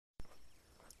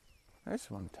I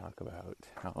just want to talk about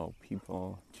how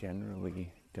people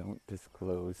generally don't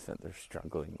disclose that they're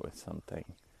struggling with something.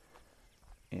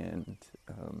 And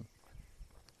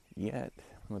yet,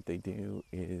 what they do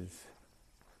is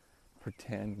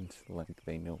pretend like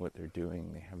they know what they're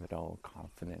doing, they have it all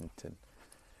confident,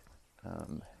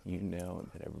 and you know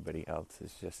that everybody else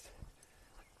is just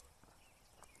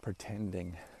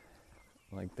pretending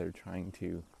like they're trying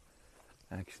to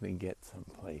actually get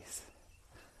someplace.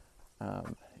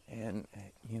 Um, and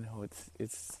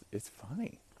it's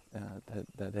funny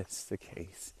that it's the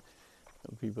case.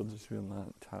 People just will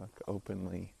not talk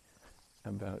openly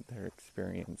about their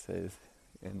experiences,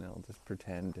 and they'll just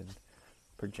pretend and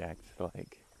project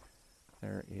like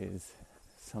there is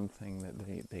something that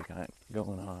they got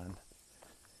going on,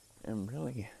 and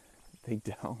really they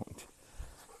don't.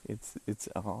 It's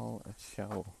all a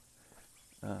show.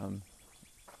 Um,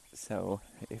 so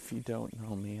if you don't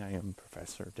know me, I am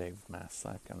Professor Dave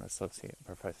Maslach. I'm an associate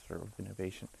professor of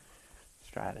innovation,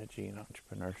 strategy, and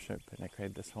entrepreneurship, and I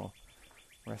created this whole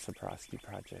reciprocity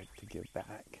project to give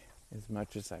back as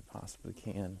much as I possibly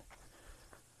can.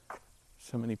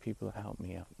 So many people help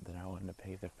me out that I want to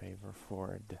pay the favor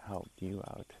forward to help you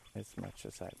out as much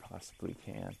as I possibly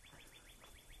can.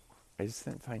 I just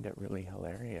find it really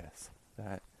hilarious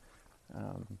that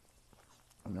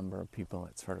a number of people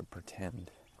that sort of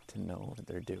pretend to know what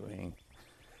they're doing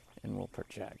and will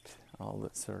project all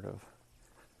that sort of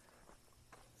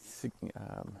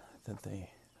that they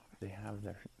have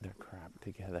their crap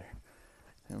together.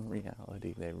 In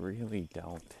reality, they really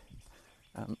don't.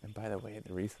 And by the way,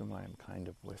 the reason why I'm kind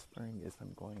of whispering is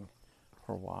I'm going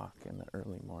for a walk in the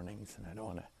early mornings, and I don't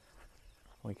want to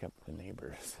wake up the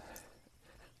neighbors.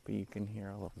 But you can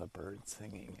hear all of the birds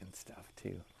singing and stuff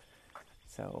too.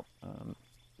 So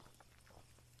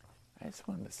I just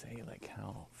wanted to say like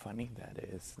how funny that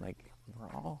is. Like we're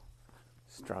all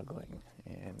struggling,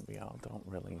 and we all don't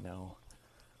really know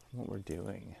what we're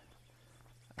doing.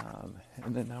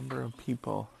 And the number of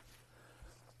people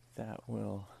that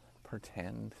will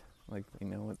pretend like they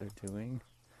know what they're doing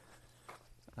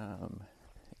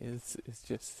is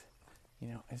just,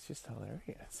 it's just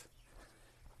hilarious.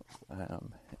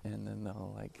 And then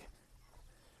they'll like,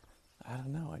 I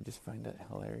don't know, I just find it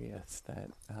hilarious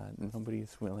that nobody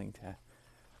is willing to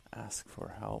ask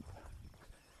for help.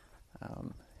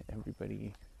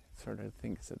 Everybody sort of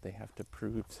thinks that they have to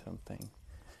prove something.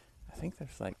 I think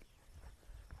there's like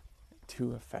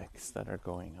two effects that are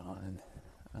going on.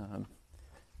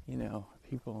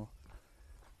 People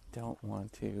don't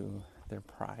want to, their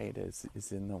pride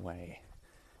is in the way.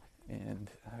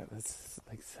 And that's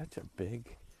like such a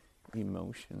big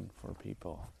emotion for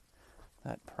people,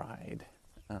 that pride,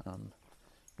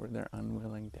 where they're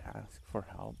unwilling to ask for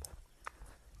help.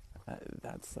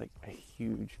 That's like a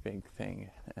huge, big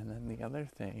thing. And then the other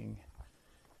thing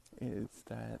is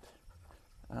that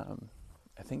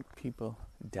I think people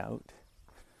doubt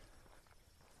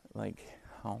like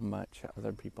how much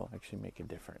other people actually make a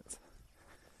difference.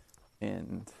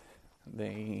 And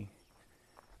they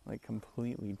like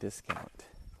completely discount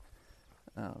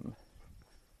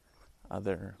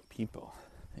other people.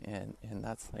 And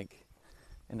that's like,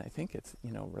 and I think it's,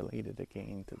 related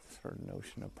again to the sort of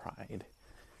notion of pride,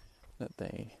 that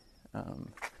they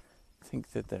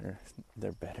think that they're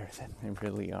better than they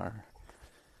really are.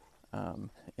 And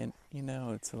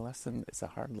it's a lesson, it's a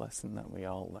hard lesson that we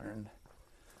all learn.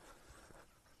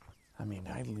 I mean,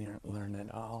 I learn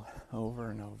it all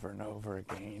over and over and over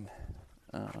again.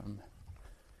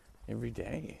 Every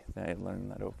day that I learn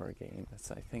that over again.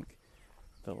 It's, I think,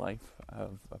 the life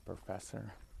of a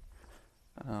professor.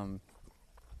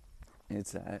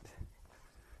 Is that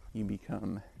you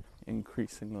become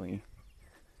increasingly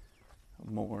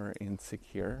more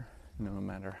insecure, no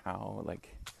matter how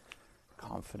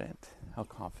confident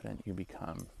you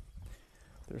become.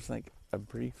 There's like a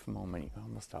brief moment, you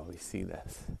almost always see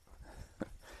this,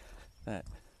 that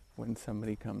when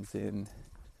somebody comes in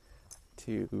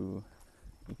to,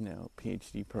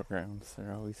 PhD programs,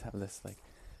 they always have this like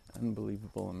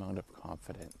unbelievable amount of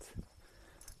confidence.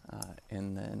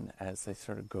 And then as they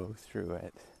sort of go through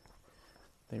it,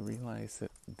 they realize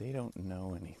that they don't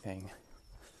know anything.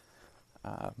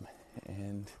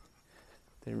 And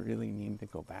they really need to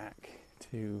go back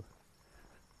to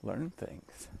learn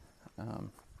things.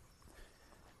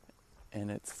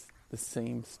 And it's the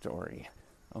same story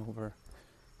over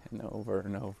and over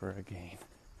and over again.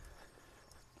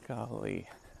 Golly,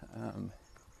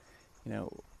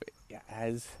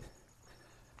 as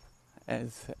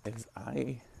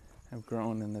I have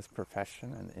grown in this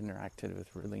profession and interacted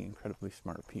with really incredibly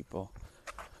smart people,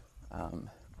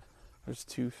 there's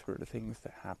two sort of things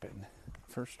that happen.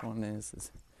 First one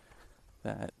is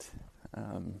that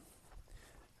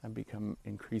I've become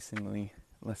increasingly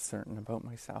less certain about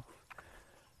myself.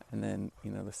 And then,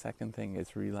 the second thing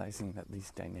is realizing that these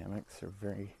dynamics are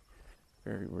very,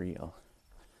 very real.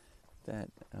 That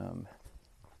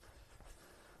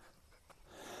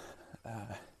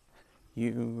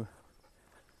you'll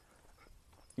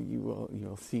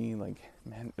see, like,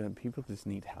 man, people just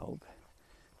need help,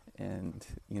 and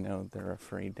they're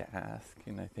afraid to ask.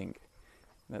 And I think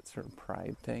that sort of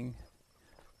pride thing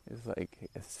is like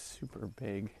a super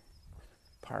big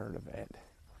part of it.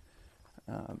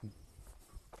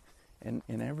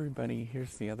 And everybody,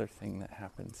 here's the other thing that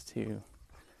happens too,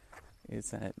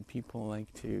 is that people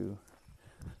like to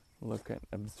look at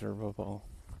observable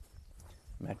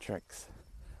metrics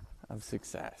of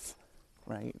success,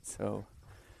 right? So,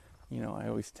 I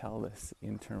always tell this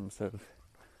in terms of,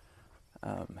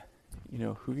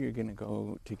 who you're going to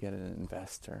go to get an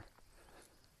investor.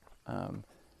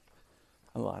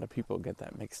 A lot of people get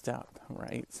that mixed up,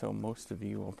 right? So most of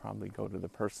you will probably go to the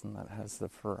person that has the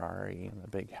Ferrari and the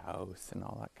big house and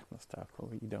all that kind of stuff. But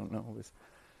what you don't know is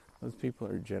those people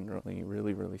are generally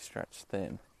really, really stretched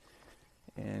thin.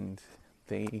 And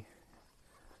they,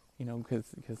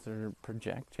 because they're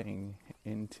projecting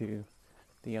into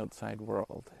the outside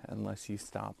world, unless you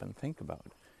stop and think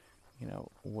about,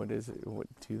 what is it? What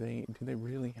do they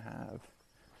really have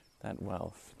that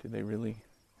wealth? Do they really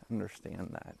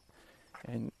understand that?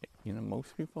 And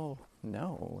most people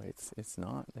know it's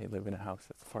not. They live in a house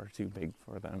that's far too big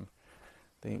for them.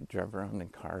 They drive around in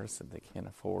cars that they can't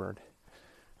afford,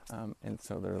 and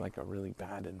so they're like a really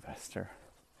bad investor.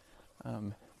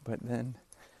 But then,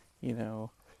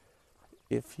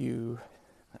 if you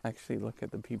actually look at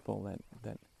the people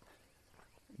that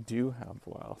do have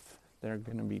wealth, they're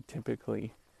going to be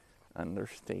typically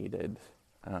understated,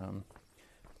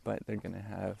 but they're going to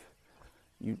have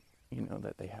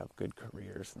that they have good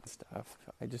careers and stuff.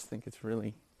 I just think it's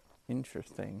really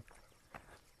interesting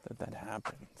that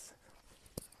happens.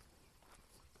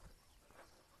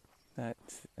 That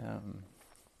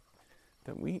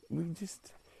we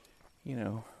just,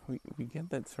 we get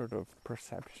that sort of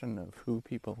perception of who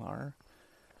people are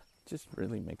just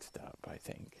really mixed up, I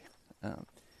think.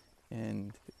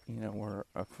 And, we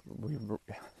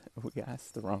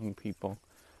ask the wrong people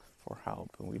for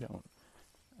help, and we don't,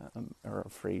 are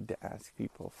afraid to ask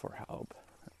people for help.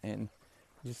 And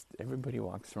just everybody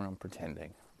walks around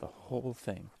pretending. The whole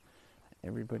thing.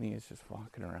 Everybody is just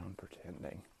walking around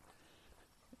pretending.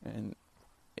 And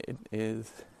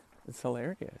it's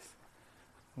hilarious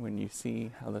when you see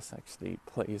how this actually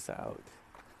plays out.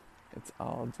 It's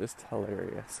all just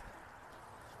hilarious.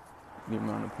 The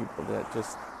amount of people that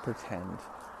just pretend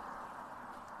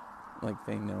like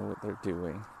they know what they're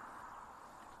doing.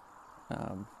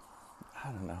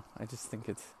 I don't know. I just think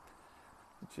it's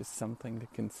just something to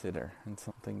consider and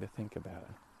something to think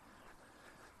about.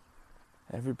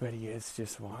 Everybody is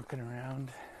just walking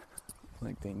around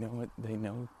like they know it. They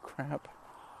know crap,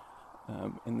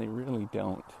 and they really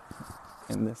don't.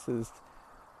 And this is,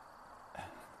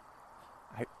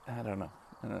 I don't know.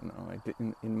 I don't know.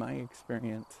 In my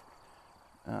experience,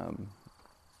 the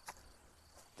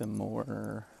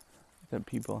more that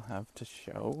people have to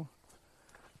show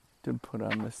to put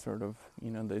on this sort of,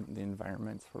 the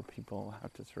environments where people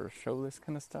have to sort of show this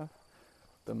kind of stuff,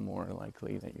 the more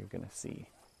likely that you're going to see.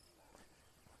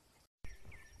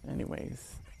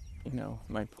 Anyways,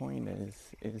 my point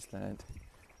is that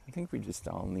I think we just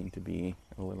all need to be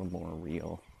a little more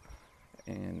real,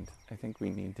 and I think we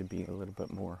need to be a little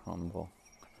bit more humble.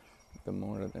 The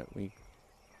more that we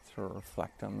sort of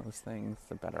reflect on those things,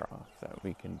 the better off that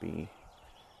we can be.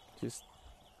 Just,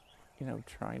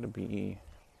 try to be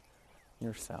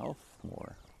yourself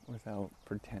more without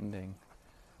pretending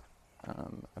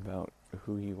about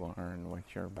who you are and what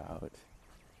you're about.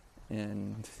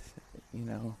 And,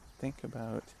 think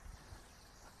about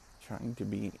trying to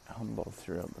be humble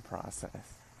throughout the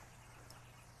process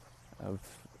of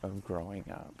growing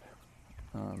up.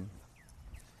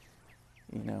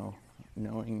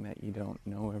 Knowing that you don't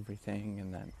know everything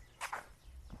and that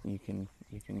you can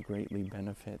greatly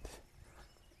benefit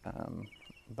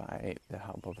by the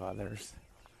help of others.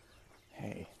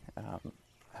 Hey,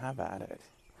 have at it.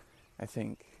 I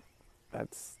think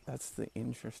that's the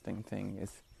interesting thing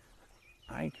is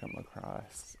I come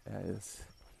across as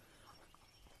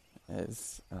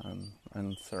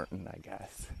uncertain, I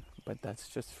guess, but that's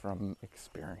just from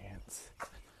experience.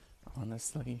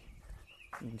 Honestly,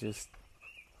 you just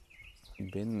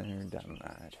been there, done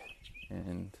that,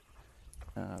 and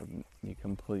you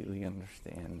completely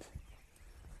understand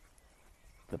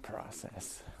the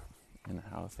process and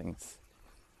how things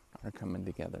are coming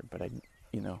together. But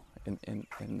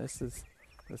and this is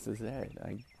it.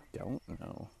 I don't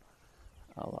know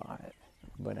a lot,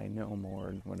 but I know more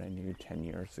than what I knew 10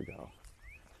 years ago.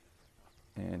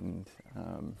 And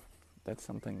that's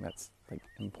something that's like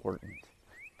important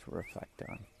to reflect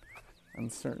on.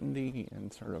 Uncertainty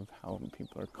and sort of how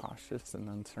people are cautious and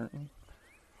uncertain,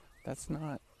 that's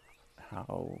not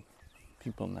how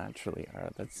people naturally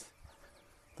are.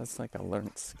 That's like a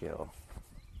learned skill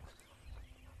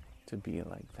to be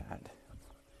like that.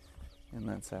 And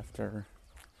that's after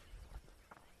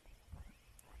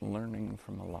learning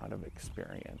from a lot of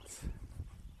experience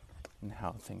and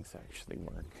how things actually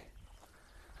work.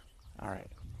 All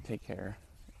right, take care,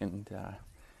 and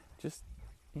just,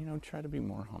 try to be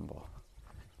more humble,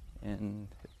 and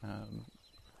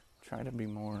try to be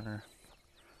more,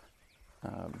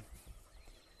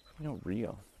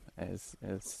 real as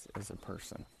a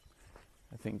person.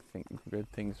 I think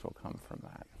good things will come from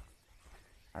that.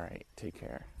 All right, take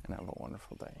care, and have a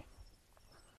wonderful day.